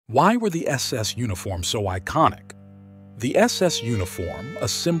Why were the SS uniforms so iconic? The SS uniform, a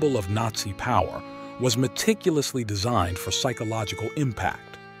symbol of Nazi power, was meticulously designed for psychological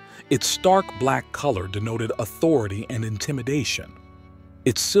impact. Its stark black color denoted authority and intimidation.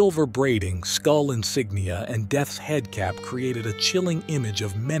 Its silver braiding, skull insignia, and death's head cap created a chilling image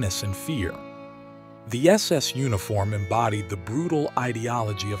of menace and fear. The SS uniform embodied the brutal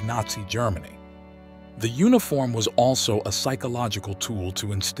ideology of Nazi Germany. The uniform was also a psychological tool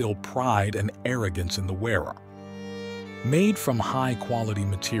to instill pride and arrogance in the wearer. Made from high-quality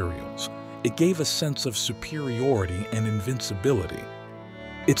materials, it gave a sense of superiority and invincibility.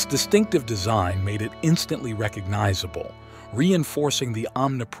 Its distinctive design made it instantly recognizable, reinforcing the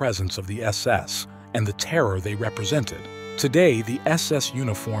omnipresence of the SS and the terror they represented. Today, the SS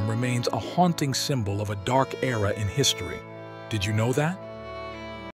uniform remains a haunting symbol of a dark era in history. Did you know that?